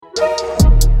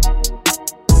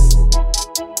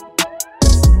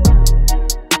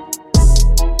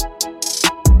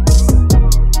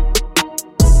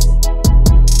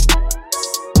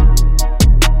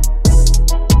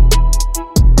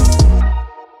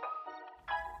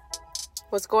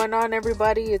What's going on,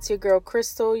 everybody? It's your girl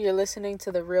Crystal. You're listening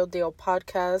to the Real Deal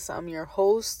Podcast. I'm your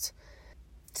host.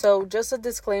 So just a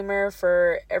disclaimer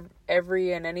for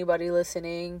every and anybody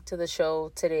listening to the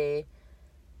show today.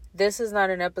 This is not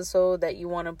an episode that you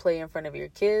want to play in front of your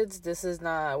kids. This is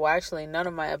not, well, actually none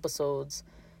of my episodes,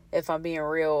 if I'm being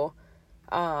real,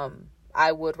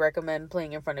 I would recommend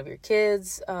playing in front of your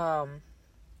kids.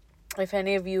 If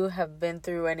any of you have been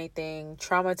through anything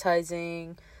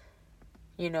traumatizing,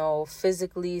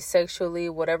 physically, sexually,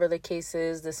 whatever the case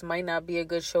is, this might not be a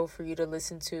good show for you to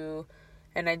listen to.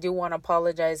 And I do want to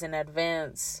apologize in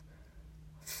advance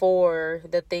for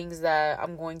the things that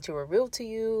I'm going to reveal to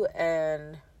you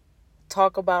and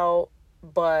talk about.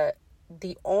 But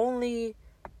the only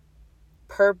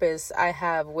purpose I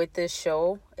have with this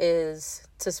show is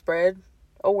to spread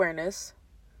awareness,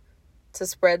 to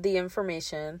spread the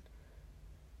information,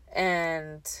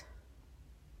 and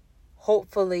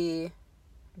hopefully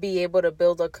be able to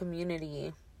build a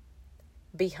community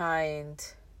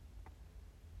behind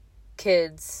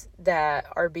kids that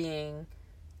are being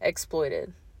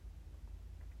exploited.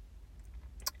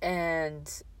 And,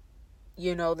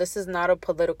 this is not a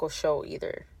political show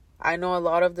either. I know a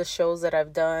lot of the shows that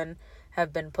I've done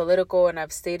have been political, and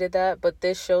I've stated that, but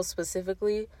this show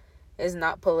specifically is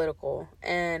not political.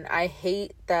 And I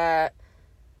hate that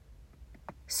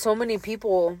so many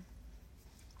people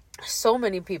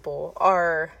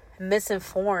are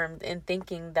misinformed in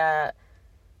thinking that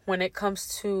when it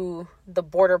comes to the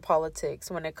border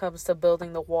politics, when it comes to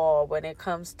building the wall, when it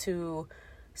comes to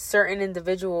certain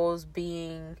individuals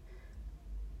being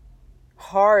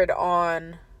hard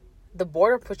on the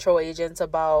border patrol agents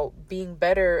about being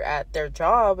better at their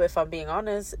job, if I'm being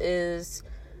honest, is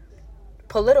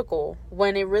political,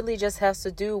 when it really just has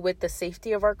to do with the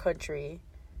safety of our country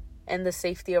and the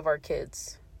safety of our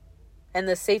kids. And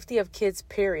the safety of kids,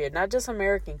 period. Not just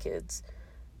American kids,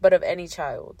 but of any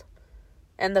child.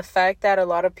 And the fact that a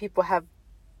lot of people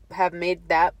have made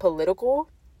that political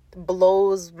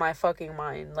blows my fucking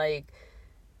mind. Like,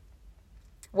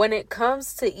 when it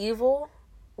comes to evil,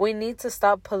 we need to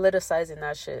stop politicizing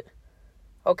that shit.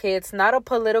 Okay, it's not a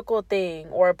political thing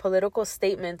or a political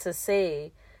statement to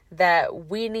say that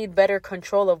we need better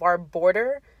control of our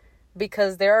border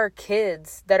because there are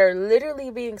kids that are literally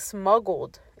being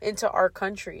smuggled into our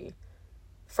country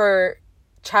for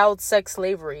child sex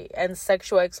slavery and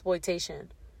sexual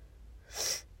exploitation.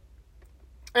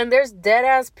 And there's dead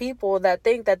ass people that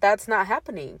think that that's not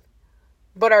happening.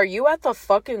 But are you at the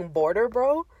fucking border,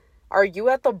 bro? Are you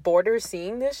at the border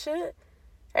seeing this shit?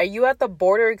 Are you at the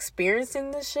border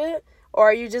experiencing this shit? Or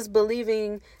are you just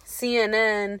believing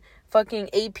CNN, fucking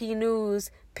AP News,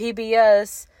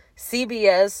 PBS,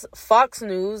 CBS, Fox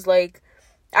News? Like,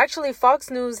 actually,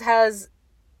 Fox News has,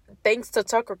 thanks to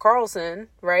Tucker Carlson,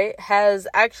 right, has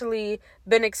actually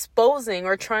been exposing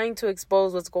or trying to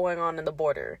expose what's going on in the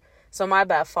border. So my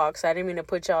bad, Fox. I didn't mean to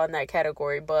put y'all in that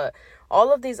category. But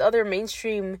all of these other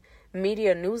mainstream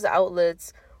media news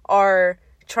outlets are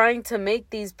trying to make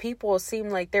these people seem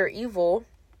like they're evil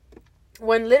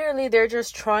when literally they're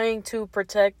just trying to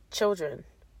protect children.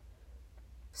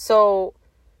 So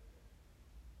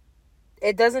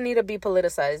it doesn't need to be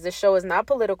politicized. This show is not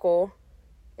political.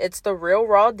 It's the real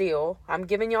raw deal. I'm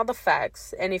giving y'all the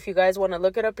facts. And if you guys want to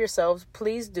look it up yourselves,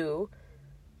 please do.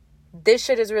 This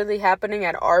shit is really happening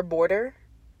at our border.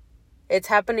 It's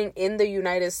happening in the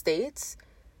United States.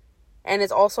 And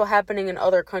it's also happening in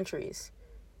other countries.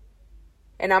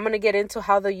 And I'm going to get into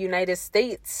how the United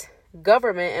States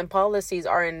government and policies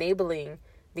are enabling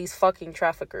these fucking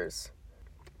traffickers.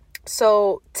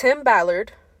 So, Tim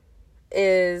Ballard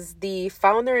is the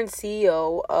founder and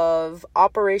CEO of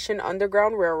Operation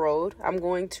Underground Railroad. I'm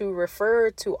going to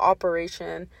refer to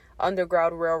Operation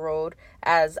Underground Railroad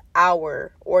as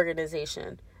our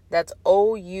organization. That's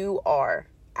OUR.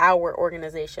 Our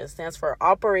organization stands for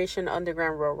Operation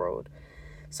Underground Railroad.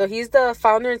 So he's the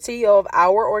founder and CEO of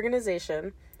our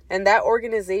organization, and that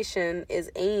organization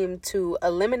is aimed to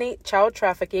eliminate child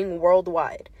trafficking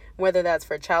worldwide, whether that's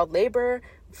for child labor,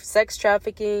 sex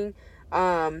trafficking,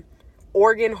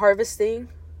 organ harvesting,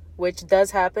 which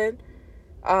does happen.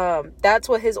 That's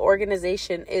what his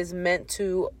organization is meant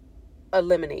to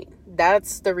eliminate.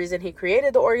 That's the reason he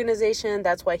created the organization.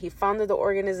 That's why he founded the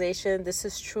organization. This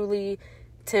is truly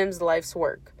Tim's life's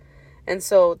work. And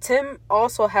so Tim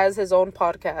also has his own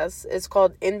podcast. It's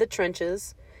called In the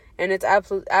Trenches, and it's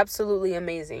absolutely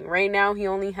amazing. Right now, he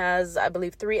only has, I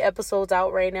believe, 3 episodes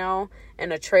out right now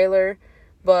and a trailer.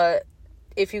 But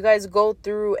if you guys go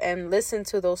through and listen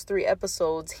to those 3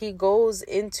 episodes, he goes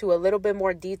into a little bit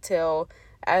more detail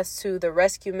as to the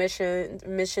rescue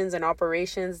missions and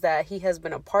operations that he has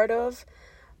been a part of.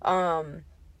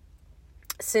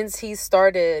 since he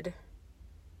started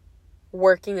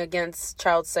working against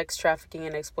child sex trafficking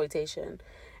and exploitation.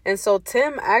 And so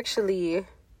Tim actually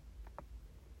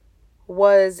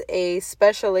was a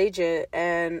special agent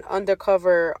and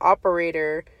undercover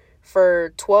operator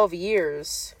for 12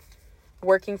 years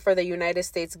working for the United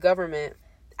States government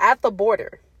at the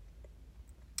border,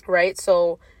 right?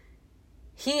 So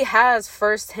he has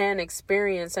firsthand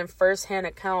experience and firsthand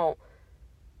account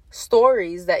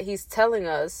stories that he's telling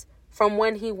us from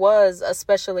when he was a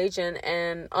special agent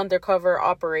and undercover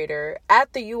operator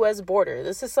at the U.S. border.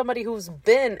 This is somebody who's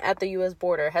been at the U.S.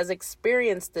 border, has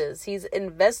experienced this. He's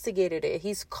investigated it.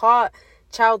 He's caught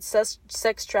child sex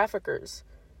traffickers.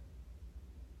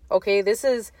 Okay, this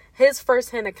is his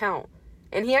firsthand account.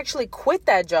 And he actually quit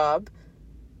that job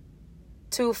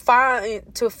to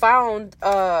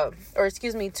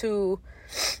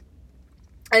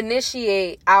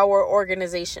initiate our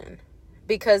organization,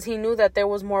 because he knew that there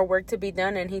was more work to be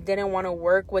done, and he didn't want to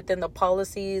work within the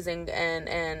policies and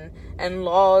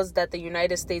laws that the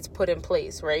United States put in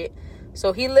place, right?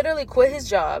 So he literally quit his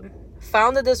job,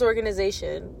 founded this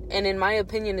organization, and in my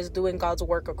opinion is doing God's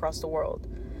work across the world.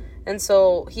 And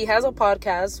so he has a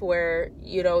podcast where,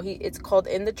 it's called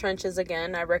In the Trenches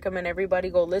again. I recommend everybody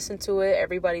go listen to it.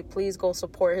 Everybody, please go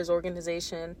support his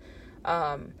organization.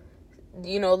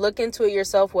 Look into it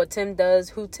yourself, what Tim does,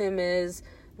 who Tim is,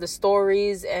 the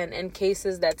stories and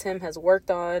cases that Tim has worked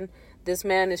on. This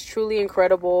man is truly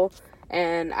incredible,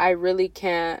 and I really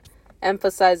can't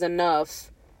emphasize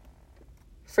enough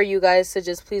for you guys to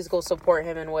just please go support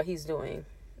him and what he's doing.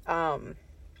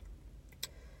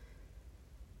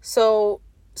 So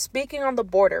speaking on the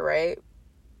border, right,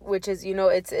 which is,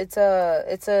 it's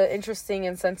a interesting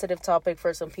and sensitive topic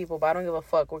for some people, but I don't give a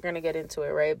fuck. We're going to get into it,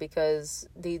 right? Because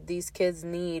these kids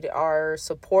need our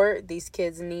support. These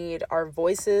kids need our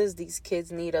voices. These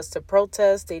kids need us to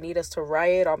protest. They need us to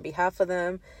riot on behalf of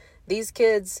them. These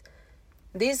kids,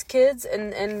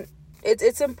 and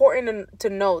it's important to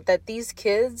note that these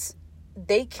kids,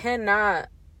 they cannot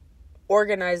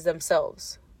organize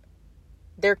themselves.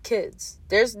 They're kids.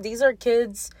 These are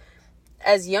kids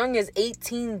as young as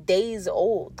 18 days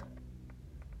old.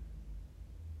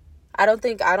 I don't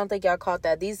think y'all caught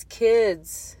that. These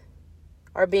kids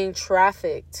are being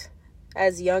trafficked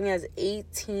as young as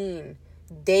 18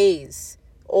 days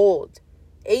old.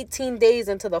 18 days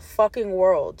into the fucking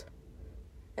world.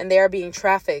 And they are being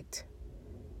trafficked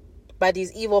by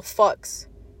these evil fucks.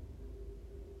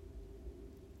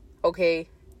 Okay.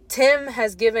 Tim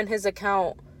has given his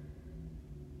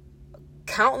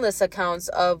countless accounts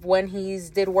of when he's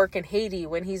did work in Haiti,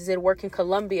 when he's did work in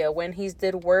Colombia, when he's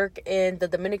did work in the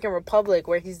Dominican Republic,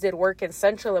 where he's did work in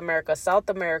Central America, South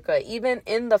America, even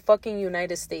in the fucking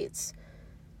United States.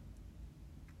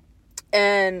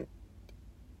 And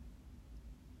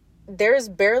there's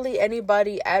barely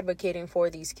anybody advocating for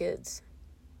these kids.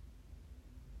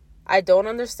 I don't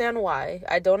understand why.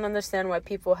 I don't understand why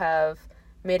people have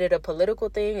made it a political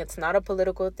thing. It's not a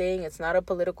political thing. It's not a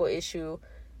political issue.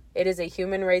 It is a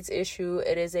human rights issue.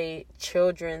 It is a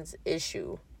children's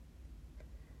issue.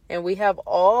 And we have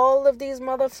all of these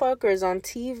motherfuckers on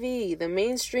TV, the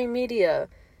mainstream media.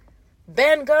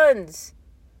 Ban guns.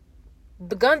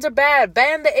 The guns are bad.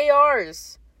 Ban the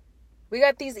ARs. We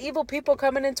got these evil people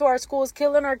coming into our schools,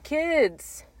 killing our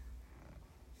kids.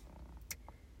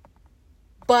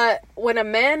 But when a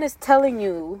man is telling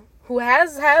you, who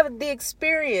has had the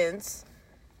experience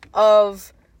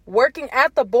of working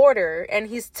at the border, and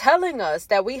he's telling us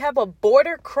that we have a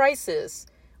border crisis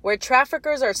where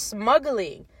traffickers are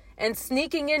smuggling and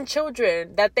sneaking in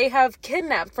children that they have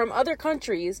kidnapped from other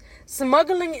countries,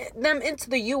 smuggling them into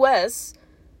the U.S.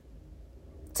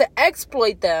 to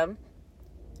exploit them.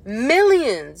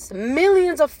 Millions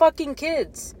of fucking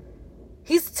kids.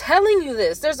 He's telling you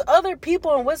this. There's other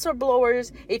people and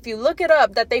whistleblowers, if you look it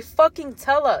up, that they fucking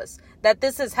tell us that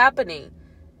this is happening.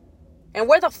 And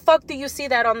where the fuck do you see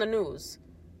that on the news?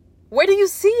 Where do you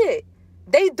see it?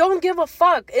 They don't give a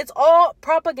fuck. It's all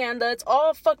propaganda. It's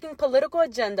all fucking political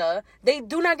agenda. They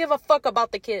do not give a fuck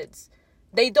about the kids.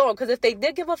 They don't. Because if they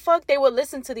did give a fuck, they would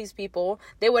listen to these people.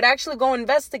 They would actually go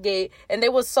investigate and they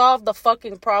would solve the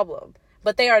fucking problem.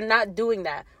 But they are not doing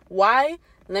that. Why?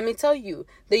 Let me tell you.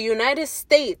 The United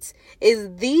States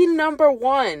is the number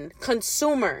one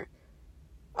consumer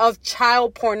of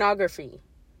child pornography.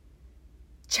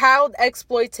 Child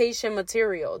exploitation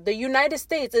material. The United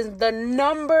States is the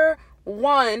number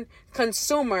one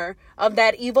consumer of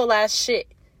that evil ass shit.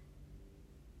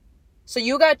 So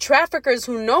you got traffickers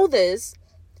who know this,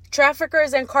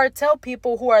 traffickers and cartel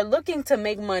people who are looking to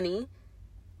make money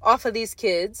off of these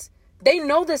kids, They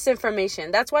know this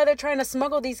information. That's why they're trying to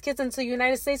smuggle these kids into the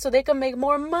United States so they can make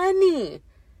more money.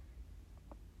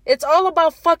 It's all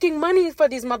about fucking money for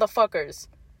these motherfuckers.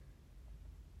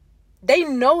 They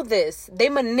know this. They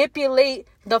manipulate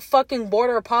the fucking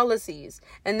border policies.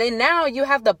 And then now you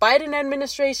have the Biden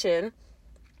administration.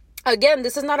 Again,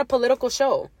 this is not a political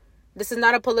show. This is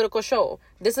not a political show.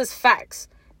 This is facts.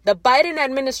 The Biden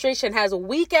administration has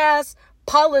weak-ass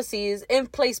policies in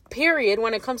place, period,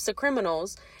 when it comes to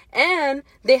criminals. And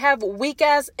they have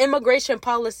weak-ass immigration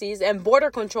policies and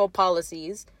border control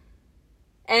policies.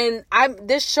 And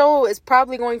this show is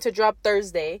probably going to drop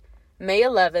Thursday, May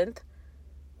 11th,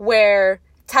 where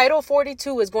Title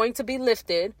 42 is going to be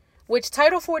lifted, which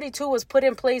Title 42 was put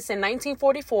in place in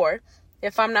 1944,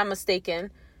 if I'm not mistaken,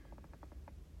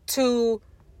 to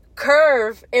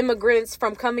curb immigrants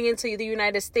from coming into the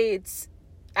United States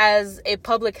as a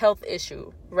public health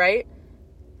issue, right?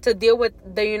 To deal with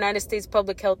the United States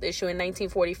public health issue in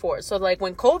 1944. So like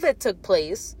when COVID took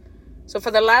place, so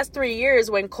for the last 3 years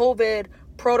when COVID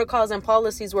protocols and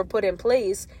policies were put in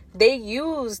place, they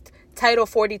used Title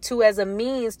 42 as a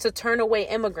means to turn away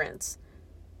immigrants.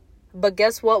 But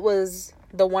guess what was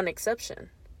the one exception?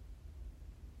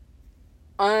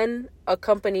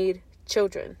 Unaccompanied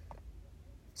children.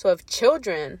 So if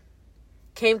children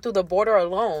came through the border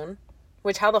alone,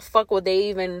 which how the fuck would they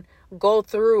even go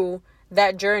through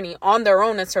that journey on their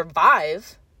own and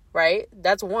survive, right?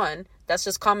 That's one. That's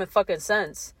just common fucking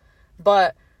sense.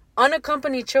 But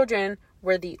unaccompanied children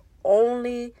were the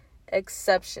only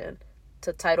exception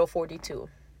to Title 42.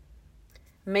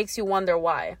 Makes you wonder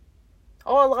why.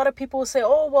 Oh, a lot of people will say,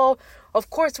 oh, well, of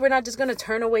course we're not just going to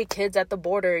turn away kids at the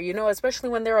border, especially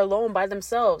when they're alone by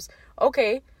themselves.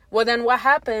 Okay, well then what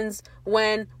happens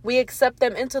when we accept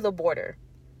them into the border?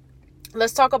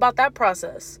 Let's talk about that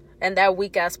process and that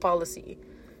weak-ass policy.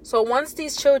 So once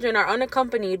these children are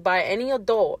unaccompanied by any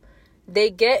adult,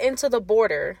 they get into the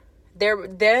border, they're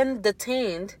then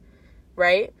detained,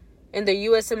 right? In the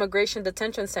U.S. immigration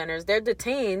detention centers, they're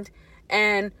detained,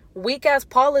 and weak-ass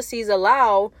policies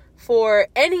allow for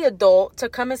any adult to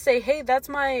come and say, hey, that's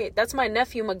my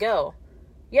nephew Miguel.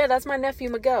 Yeah, that's my nephew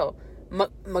Miguel.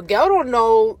 Miguel don't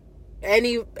know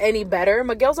any better.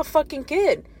 Miguel's a fucking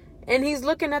kid. And he's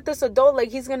looking at this adult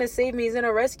like he's going to save me. He's going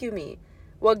to rescue me.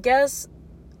 Well, guess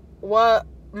what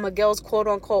Miguel's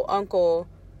quote-unquote uncle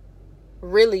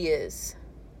really is?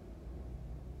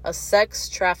 A sex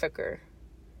trafficker.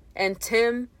 And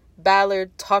Tim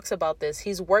Ballard talks about this.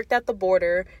 He's worked at the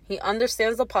border. He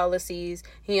understands the policies.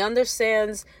 He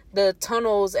understands the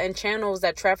tunnels and channels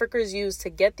that traffickers use to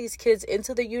get these kids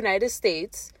into the United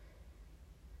States,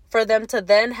 for them to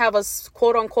then have a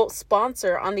quote-unquote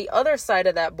sponsor on the other side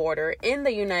of that border in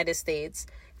the United States,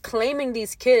 claiming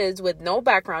these kids with no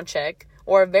background check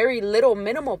or a very little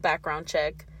minimal background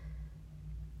check.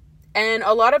 And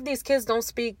a lot of these kids don't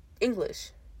speak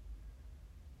English.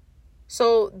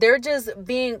 So they're just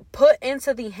being put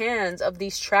into the hands of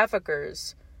these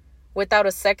traffickers without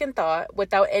a second thought,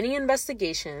 without any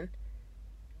investigation.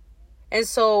 And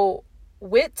so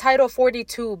with Title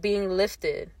 42 being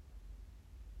lifted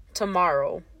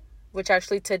tomorrow, which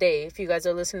actually today, if you guys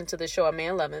are listening to the show on May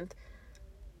 11th,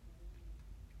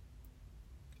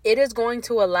 it is going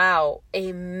to allow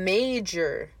a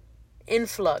major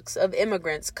influx of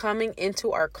immigrants coming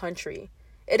into our country.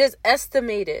 It is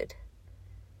estimated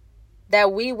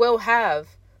that we will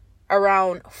have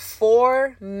around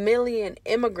 4 million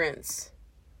immigrants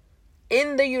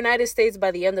in the United States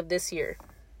by the end of this year.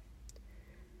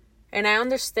 And I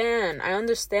understand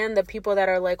the people that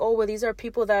are like, oh, well, these are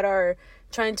people that are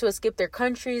trying to escape their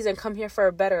countries and come here for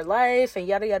a better life and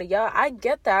yada, yada, yada. I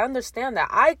get that. I understand that.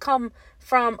 I come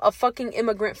from a fucking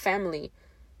immigrant family.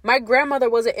 My grandmother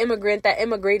was an immigrant that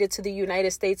immigrated to the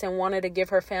United States and wanted to give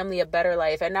her family a better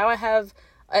life. And now I have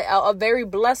a very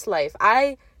blessed life.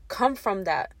 I come from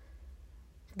that.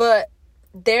 But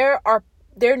there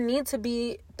need to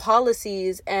be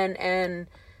policies and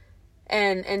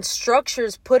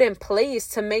structures put in place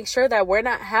to make sure that we're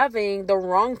not having the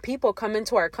wrong people come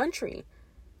into our country.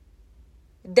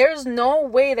 There's no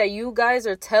way that you guys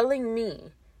are telling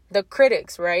me, the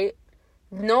critics, right?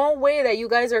 No way that you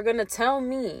guys are going to tell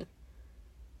me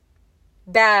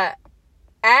that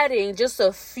adding just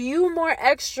a few more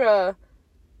extra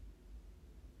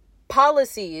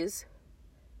policies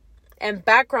and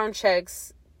background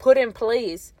checks put in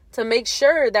place to make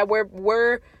sure that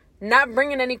we're not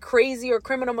bringing any crazy or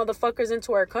criminal motherfuckers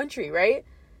into our country, right?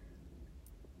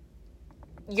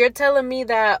 You're telling me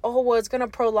that, oh, well, it's going to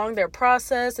prolong their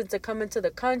process, and to come into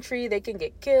the country, they can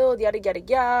get killed, yada, yada,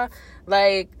 yada.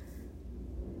 Like,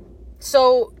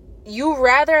 so you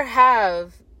rather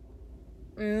have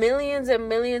millions and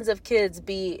millions of kids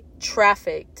be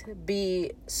trafficked,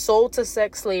 be sold to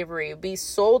sex slavery, be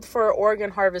sold for organ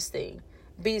harvesting,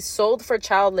 be sold for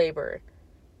child labor,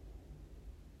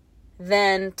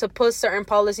 than to put certain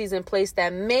policies in place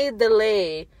that may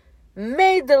delay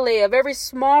of every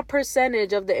small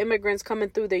percentage of the immigrants coming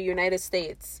through the United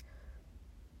States.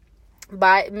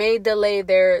 May delay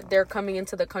their coming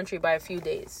into the country by a few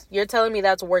days. You're telling me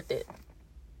that's worth it?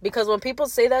 Because when people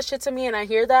say that shit to me and I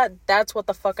hear that, that's what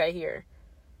the fuck I hear.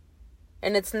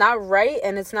 And it's not right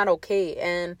and it's not okay.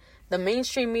 And the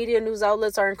mainstream media news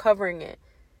outlets aren't covering it.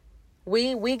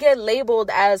 We get labeled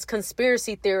as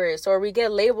conspiracy theorists, or we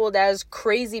get labeled as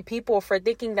crazy people for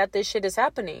thinking that this shit is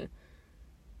happening.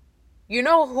 You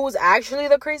know who's actually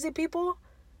the crazy people?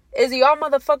 Is y'all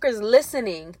motherfuckers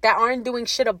listening that aren't doing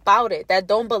shit about it, that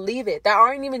don't believe it, that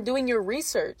aren't even doing your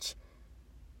research.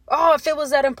 Oh, if it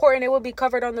was that important, it would be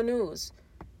covered on the news.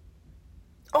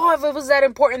 Oh, if it was that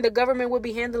important, the government would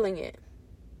be handling it.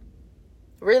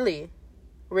 Really?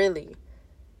 Really?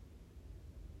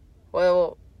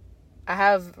 Well, I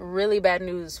have really bad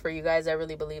news for you guys that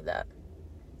really believe that.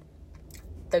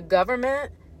 The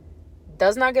government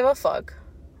does not give a fuck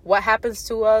what happens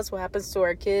to us, what happens to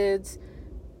our kids.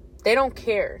 They don't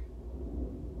care.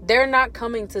 They're not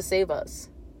coming to save us.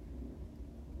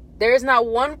 There is not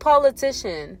one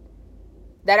politician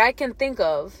that I can think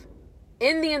of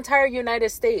in the entire United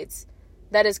States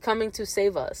that is coming to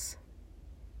save us.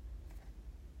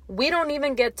 We don't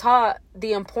even get taught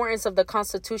the importance of the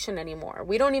Constitution anymore.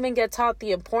 We don't even get taught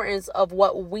the importance of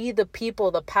what we, the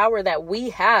people, the power that we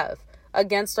have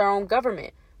against our own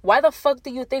government. Why the fuck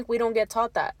do you think we don't get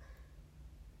taught that?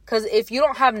 Because if you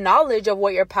don't have knowledge of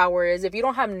what your power is, if you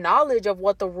don't have knowledge of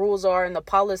what the rules are and the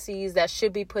policies that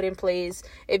should be put in place,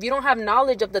 if you don't have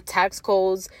knowledge of the tax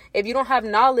codes, if you don't have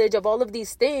knowledge of all of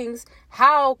these things,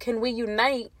 how can we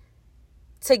unite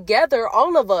together,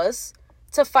 all of us,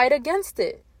 to fight against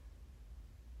it?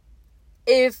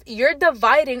 If you're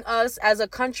dividing us as a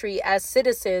country, as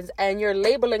citizens, and you're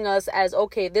labeling us as,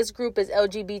 okay, this group is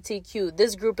LGBTQ,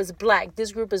 this group is black,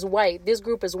 this group is white, this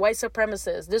group is white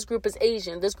supremacist, this group is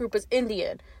Asian, this group is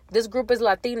Indian, this group is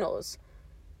Latinos,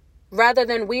 rather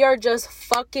than we are just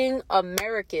fucking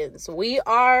Americans. We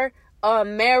are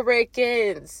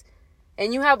Americans.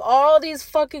 And you have all these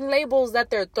fucking labels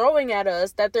that they're throwing at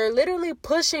us, that they're literally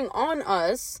pushing on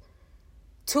us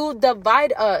to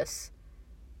divide us.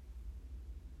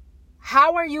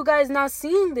 How are you guys not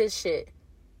seeing this shit?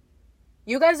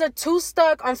 You guys are too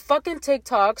stuck on fucking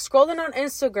TikTok, scrolling on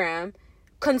Instagram,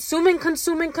 consuming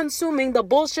the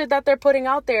bullshit that they're putting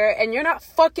out there, and you're not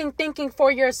fucking thinking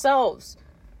for yourselves.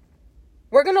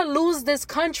 We're gonna lose this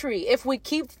country if we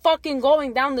keep fucking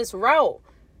going down this route.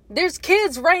 There's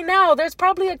kids right now. There's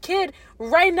probably a kid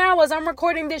right now as I'm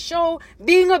recording this show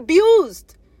being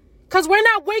abused. Because we're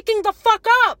not waking the fuck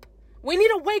up. We need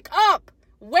to wake up.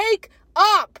 Wake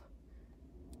up.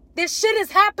 This shit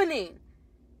is happening.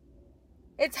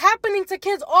 It's happening to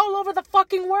kids all over the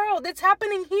fucking world. It's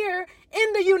happening here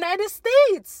in the United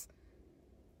States.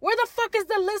 Where the fuck is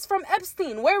the list from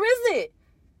Epstein? Where is it?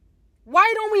 Why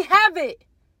don't we have it?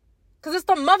 Because it's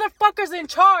the motherfuckers in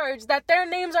charge that their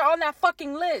names are on that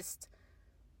fucking list.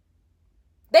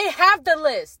 They have the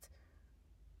list.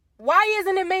 Why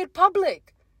isn't it made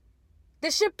public?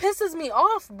 This shit pisses me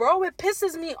off, bro. It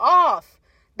pisses me off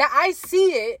that I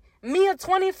see it. Me, a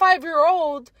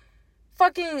 25-year-old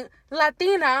fucking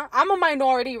Latina, I'm a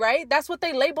minority, right? That's what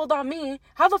they labeled on me.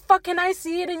 How the fuck can I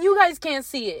see it and you guys can't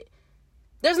see it?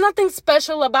 There's nothing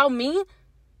special about me.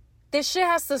 This shit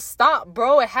has to stop,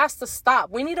 bro. It has to stop.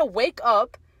 We need to wake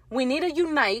up. We need to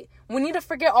unite. We need to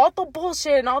forget all the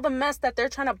bullshit and all the mess that they're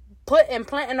trying to put and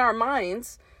plant in our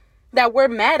minds. That we're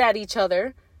mad at each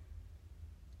other.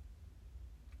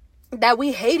 That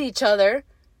we hate each other.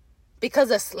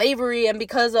 Because of slavery and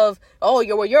because of, oh,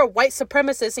 you're a white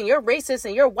supremacist and you're racist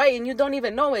and you're white and you don't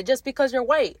even know it just because you're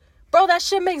white. Bro, that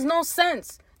shit makes no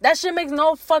sense. That shit makes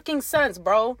no fucking sense,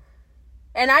 bro.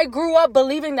 And I grew up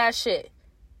believing that shit.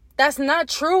 That's not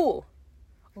true.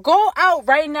 Go out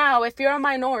right now if you're a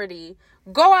minority.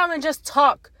 Go out and just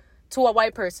talk to a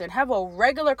white person. Have a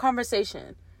regular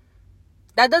conversation.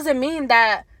 That doesn't mean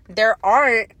that there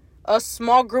aren't a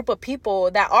small group of people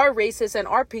that are racist and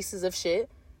are pieces of shit.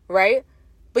 Right?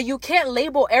 But you can't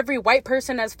label every white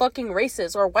person as fucking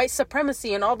racist or white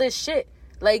supremacy and all this shit.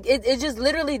 Like, it just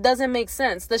literally doesn't make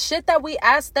sense. The shit that we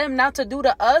ask them not to do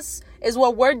to us is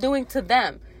what we're doing to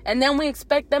them. And then we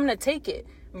expect them to take it.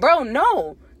 Bro,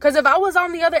 no. Because if I was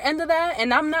on the other end of that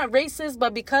and I'm not racist,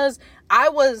 but because I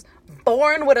was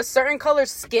born with a certain color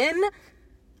skin,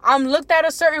 I'm looked at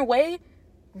a certain way,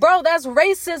 Bro, that's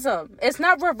racism. It's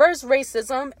not reverse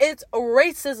racism. It's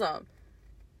racism.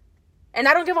 And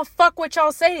I don't give a fuck what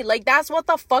y'all say. Like, that's what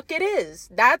the fuck it is.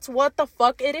 That's what the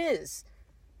fuck it is.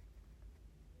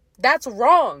 That's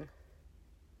wrong.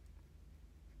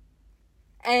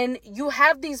 And you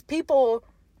have these people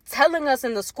telling us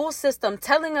in the school system,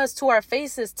 telling us to our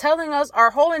faces, telling us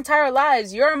our whole entire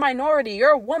lives, you're a minority,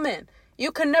 you're a woman.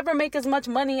 You can never make as much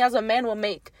money as a man will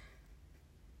make.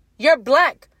 You're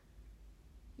black.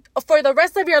 For the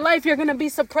rest of your life, you're going to be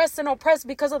suppressed and oppressed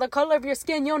because of the color of your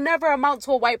skin. You'll never amount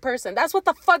to a white person. That's what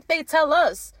the fuck they tell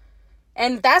us.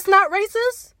 And that's not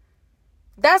racist?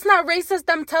 That's not racist,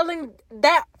 them telling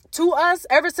that to us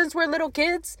ever since we're little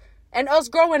kids? And us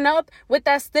growing up with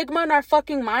that stigma in our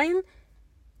fucking mind?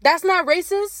 That's not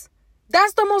racist?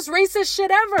 That's the most racist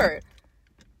shit ever.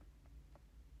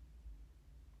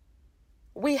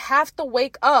 We have to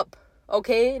wake up,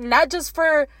 okay? Not just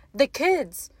for the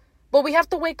kids, but we have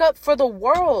to wake up for the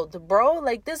world, bro.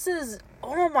 Like, this is,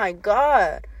 oh my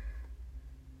God.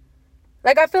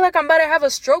 Like, I feel like I'm about to have a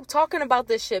stroke talking about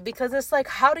this shit, because it's like,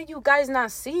 how do you guys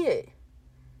not see it?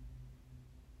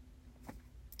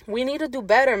 We need to do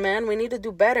better, man. We need to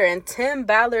do better. And Tim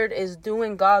Ballard is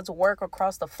doing God's work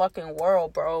across the fucking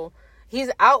world, bro.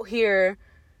 He's out here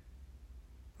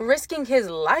risking his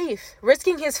life,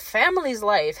 risking his family's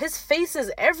life. His face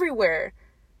is everywhere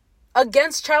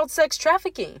against child sex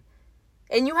trafficking.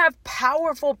 And you have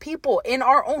powerful people in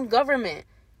our own government,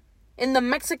 in the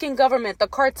Mexican government, the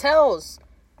cartels,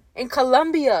 in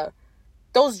Colombia.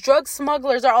 Those drug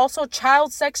smugglers are also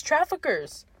child sex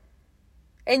traffickers.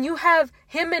 And you have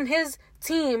him and his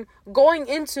team going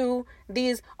into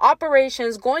these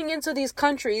operations, going into these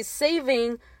countries,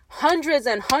 saving hundreds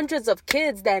and hundreds of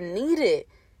kids that need it.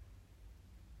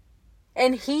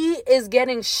 And he is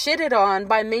getting shitted on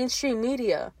by mainstream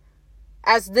media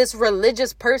as this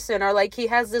religious person, or like he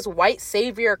has this white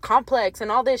savior complex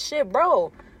and all this shit.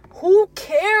 Bro, who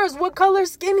cares what color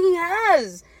skin he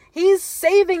has? He's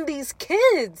saving these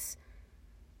kids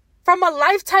from a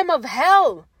lifetime of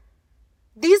hell.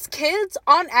 These kids,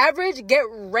 on average, get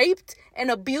raped and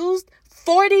abused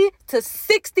 40 to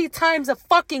 60 times a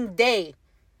fucking day.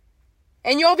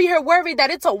 And you're over here worried that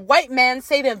it's a white man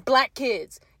saving black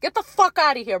kids. Get the fuck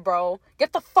out of here, bro.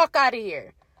 Get the fuck out of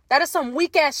here. That is some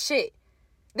weak ass shit.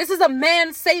 This is a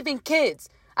man saving kids.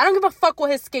 I don't give a fuck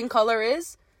what his skin color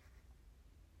is.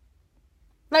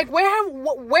 Like,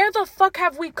 where the fuck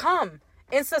have we come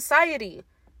in society?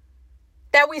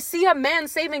 That we see a man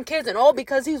saving kids and, oh,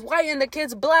 because he's white and the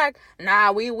kid's black.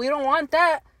 Nah, we don't want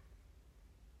that.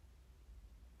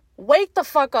 Wake the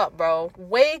fuck up, bro.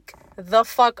 Wake the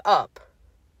fuck up.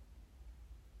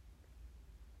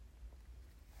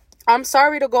 I'm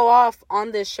sorry to go off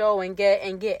on this show and get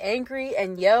angry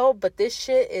and yell, but this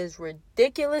shit is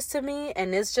ridiculous to me,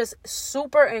 and it's just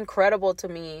super incredible to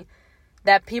me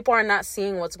that people are not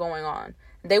seeing what's going on.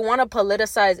 They want to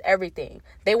politicize everything.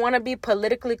 They want to be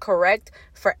politically correct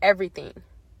for everything.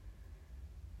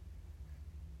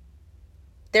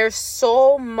 There's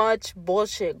so much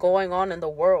bullshit going on in the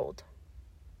world.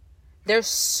 There's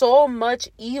so much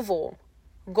evil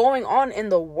going on in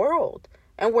the world.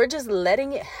 And we're just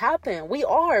letting it happen. We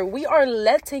are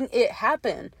letting it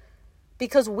happen.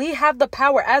 Because we have the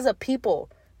power as a people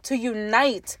to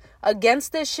unite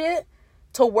against this shit,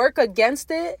 to work against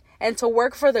it, and to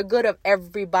work for the good of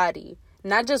everybody.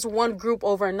 Not just one group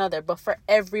over another, but for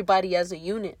everybody as a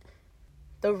unit.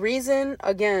 The reason,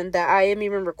 again, that I am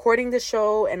even recording the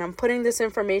show and I'm putting this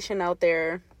information out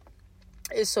there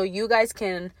is so you guys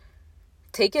can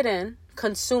take it in,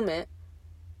 consume it,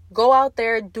 go out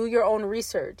there, do your own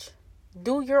research.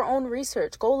 Do your own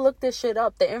research. Go look this shit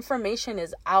up. The information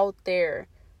is out there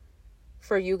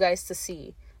for you guys to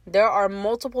see. There are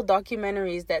multiple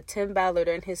documentaries that Tim Ballard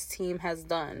and his team has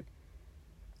done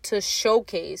to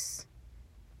showcase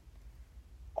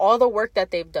all the work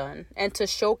that they've done and to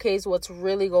showcase what's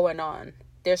really going on.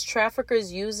 There's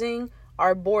traffickers using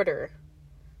our border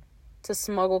to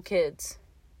smuggle kids.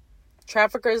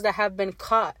 Traffickers that have been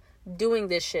caught doing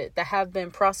this shit, that have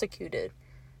been prosecuted,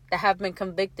 that have been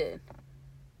convicted.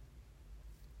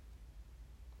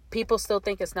 People still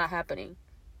think it's not happening.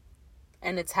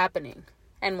 And it's happening.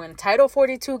 And when Title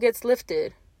 42 gets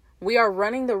lifted, we are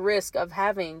running the risk of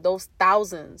having those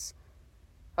thousands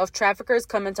of traffickers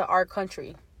come into our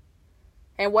country.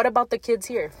 And what about the kids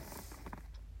here?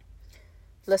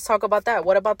 Let's talk about that.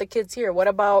 What about the kids here? What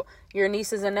about your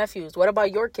nieces and nephews? What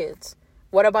about your kids?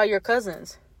 What about your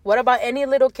cousins? What about any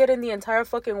little kid in the entire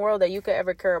fucking world that you could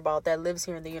ever care about that lives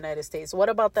here in the United States? What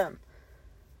about them?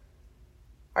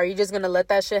 Are you just going to let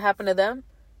that shit happen to them?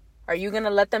 Are you going to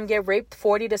let them get raped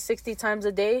 40 to 60 times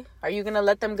a day? Are you going to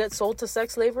let them get sold to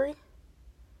sex slavery?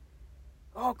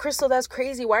 Oh, Crystal, that's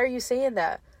crazy. Why are you saying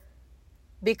that?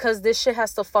 Because this shit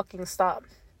has to fucking stop.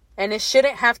 And it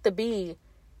shouldn't have to be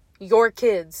your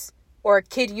kids or a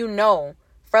kid you know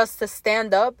for us to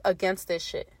stand up against this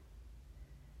shit.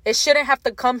 It shouldn't have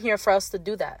to come here for us to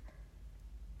do that.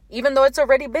 Even though it's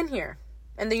already been here.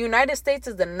 And the United States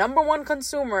is the number one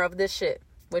consumer of this shit,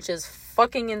 which is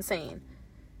fucking insane.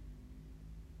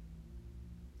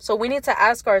 So we need to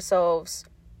ask ourselves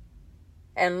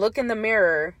and look in the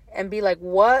mirror and be like,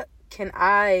 what can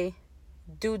I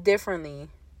do differently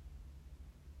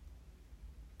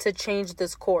to change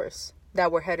this course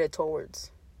that we're headed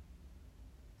towards?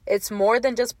 It's more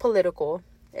than just political.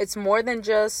 It's more than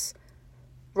just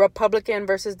Republican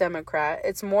versus Democrat.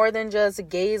 It's more than just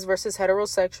gays versus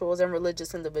heterosexuals and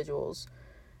religious individuals.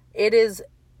 It is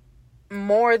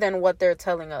more than what they're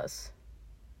telling us.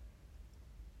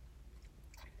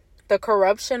 The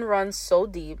corruption runs so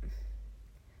deep.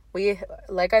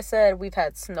 Like I said, we've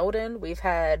had Snowden, we've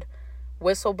had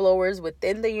whistleblowers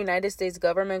within the United States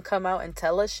government come out and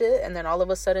tell us shit, and then all of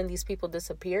a sudden these people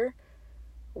disappear.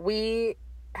 We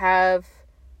have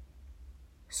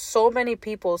so many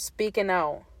people speaking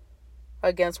out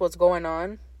against what's going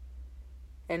on,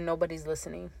 and nobody's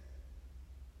listening.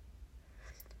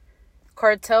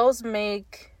 Cartels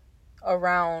make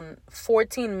around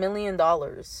 $14 million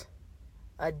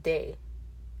a day.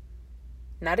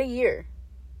 Not a year.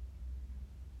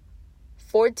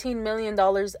 $14 million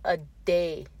a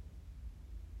day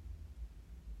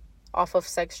off of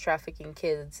sex trafficking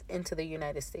kids into the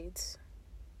United States.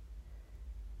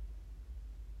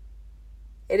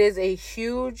 It is a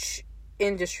huge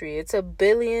industry. It's a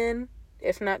billion,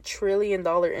 if not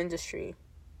trillion-dollar industry.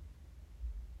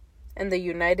 And the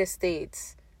United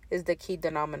States is the key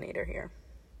denominator here.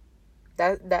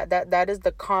 That is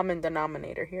the common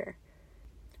denominator here.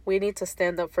 We need to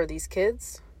stand up for these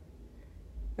kids.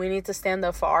 We need to stand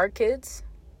up for our kids.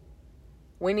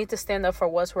 We need to stand up for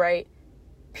what's right,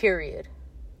 period.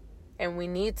 And we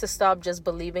need to stop just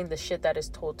believing the shit that is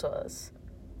told to us.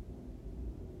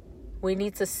 We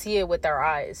need to see it with our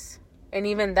eyes. And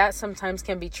even that sometimes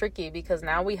can be tricky, because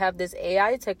now we have this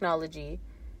AI technology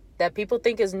that people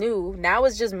think is new. Now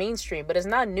it's just mainstream, but it's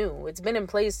not new. It's been in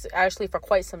place actually for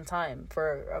quite some time,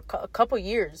 for a couple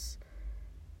years.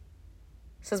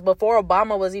 Since before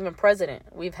Obama was even president,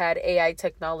 we've had AI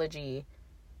technology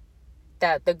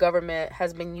that the government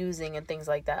has been using and things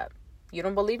like that. You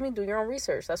don't believe me? Do your own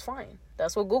research. That's fine.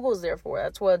 That's what Google's there for.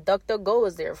 That's what DuckDuckGo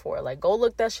is there for. Like, go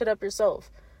look that shit up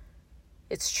yourself.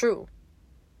 It's true.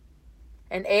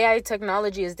 And AI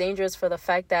technology is dangerous for the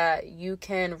fact that you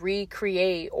can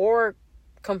recreate or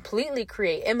completely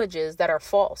create images that are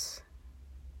false.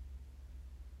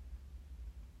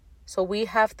 So we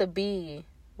have to be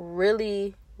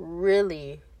really,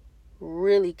 really,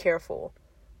 really careful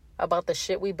about the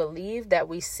shit we believe, that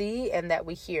we see, and that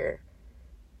we hear.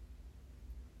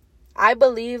 I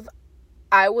believe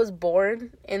I was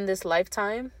born in this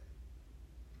lifetime.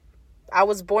 I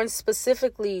was born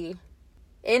specifically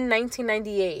in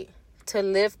 1998 to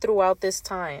live throughout this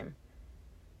time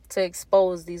to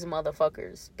expose these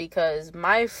motherfuckers, because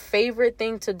my favorite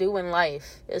thing to do in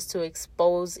life is to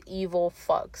expose evil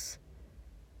fucks.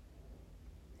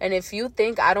 And if you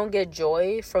think I don't get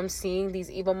joy from seeing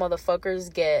these evil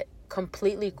motherfuckers get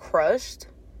completely crushed,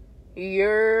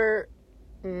 you're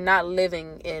not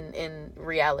living in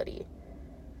reality.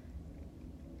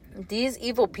 These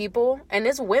evil people, and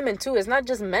it's women too, it's not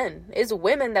just men, it's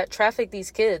women that traffic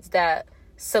these kids, that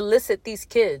solicit these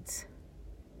kids.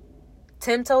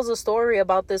 Tim tells a story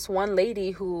about this one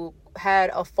lady who had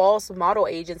a false model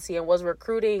agency and was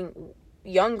recruiting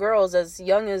young girls as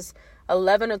young as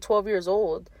 11 or 12 years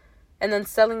old, and then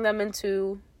selling them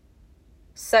into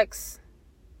sex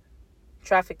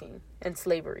trafficking and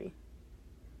slavery.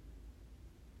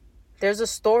 There's a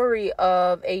story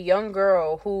of a young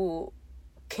girl who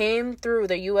came through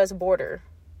the U.S. border.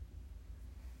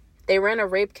 They ran a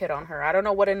rape kit on her. I don't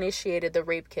know what initiated the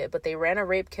rape kit, but they ran a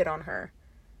rape kit on her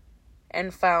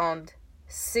and found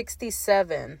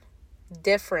 67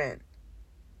 different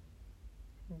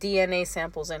DNA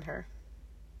samples in her.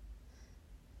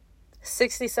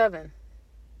 67.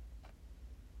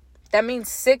 That means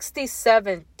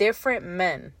 67 different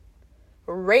men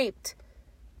raped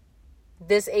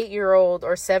this 8-year-old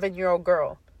or 7-year-old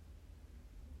girl,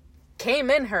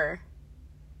 came in her,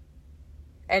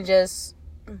 and just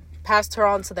passed her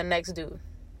on to the next dude.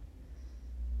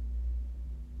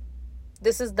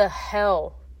 This is the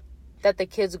hell that the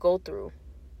kids go through.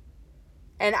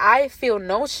 And I feel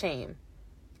no shame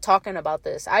talking about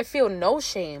this. I feel no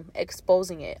shame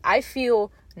exposing it. I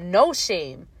feel no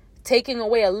shame taking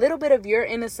away a little bit of your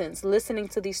innocence listening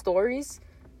to these stories,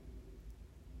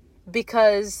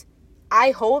 because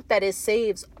I hope that it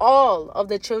saves all of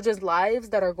the children's lives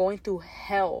that are going through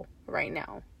hell right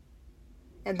now,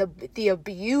 and the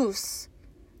abuse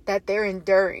that they're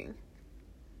enduring.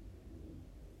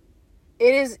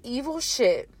 It is evil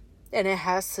shit, and it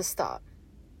has to stop.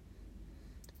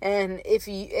 And if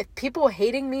people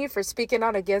hating me for speaking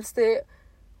out against it,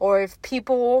 or if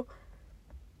people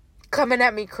coming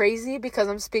at me crazy because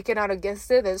I'm speaking out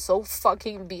against it, then so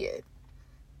fucking be it.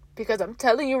 Because I'm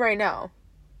telling you right now,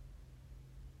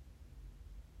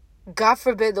 God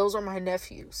forbid those are my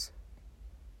nephews,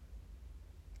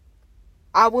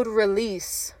 I would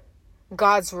release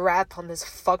God's wrath on this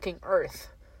fucking earth.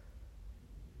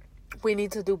 We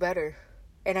need to do better.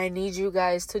 And I need you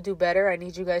guys to do better. I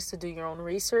need you guys to do your own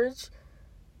research.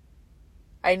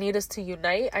 I need us to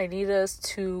unite. I need us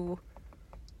to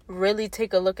really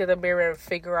take a look in the mirror and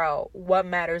figure out what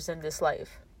matters in this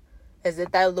life. Is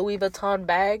it that Louis Vuitton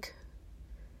bag?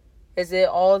 Is it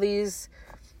all these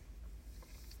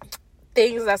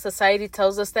things that society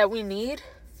tells us that we need,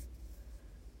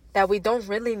 that we don't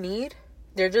really need?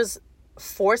 They're just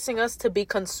forcing us to be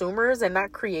consumers and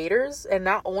not creators and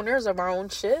not owners of our own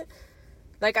shit.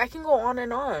 Like, I can go on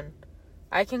and on.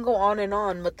 I can go on and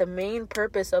on, but the main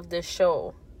purpose of this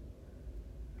show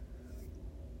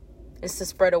is to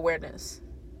spread awareness.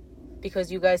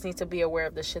 Because you guys need to be aware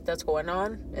of the shit that's going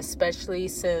on, especially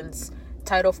since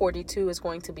Title 42 is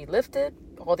going to be lifted.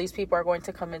 All these people are going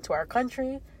to come into our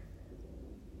country.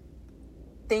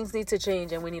 Things need to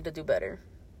change, and we need to do better.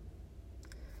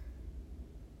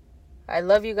 I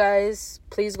love you guys.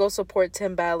 Please go support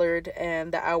Tim Ballard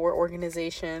and the Our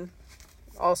organization,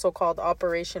 also called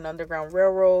Operation Underground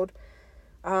Railroad.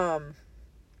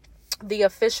 The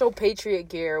official Patriot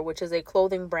Gear, which is a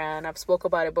clothing brand, I've spoke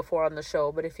about it before on the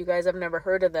show, but if you guys have never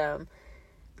heard of them,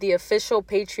 the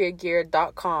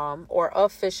officialpatriotgear.com or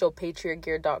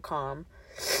officialpatriotgear.com,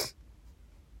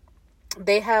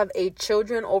 they have a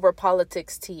Children Over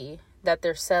Politics tee that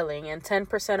they're selling, and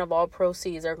 10% of all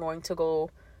proceeds are going to go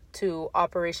to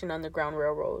Operation Underground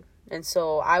Railroad. And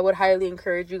so I would highly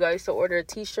encourage you guys to order a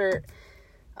t-shirt.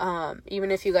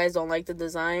 Even if you guys don't like the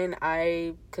design,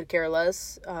 I could care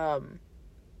less.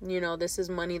 This is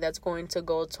money that's going to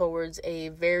go towards a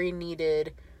very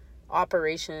needed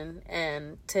operation,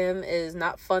 and Tim is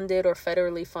not funded or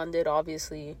federally funded,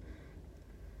 obviously.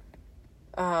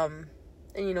 And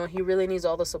he really needs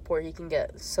all the support he can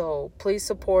get. So please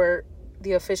support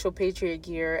the official Patriot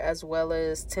Gear as well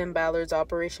as Tim Ballard's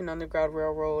Operation Underground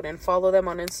Railroad, and follow them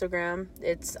on Instagram.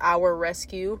 It's Our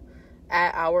Rescue,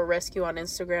 at Our Rescue on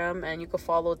Instagram, and you can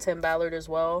follow Tim Ballard as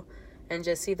well and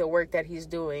just see the work that he's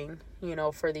doing,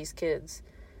 for these kids.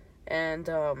 And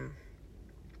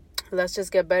let's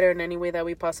just get better in any way that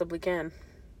we possibly can.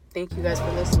 Thank you guys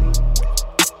for listening.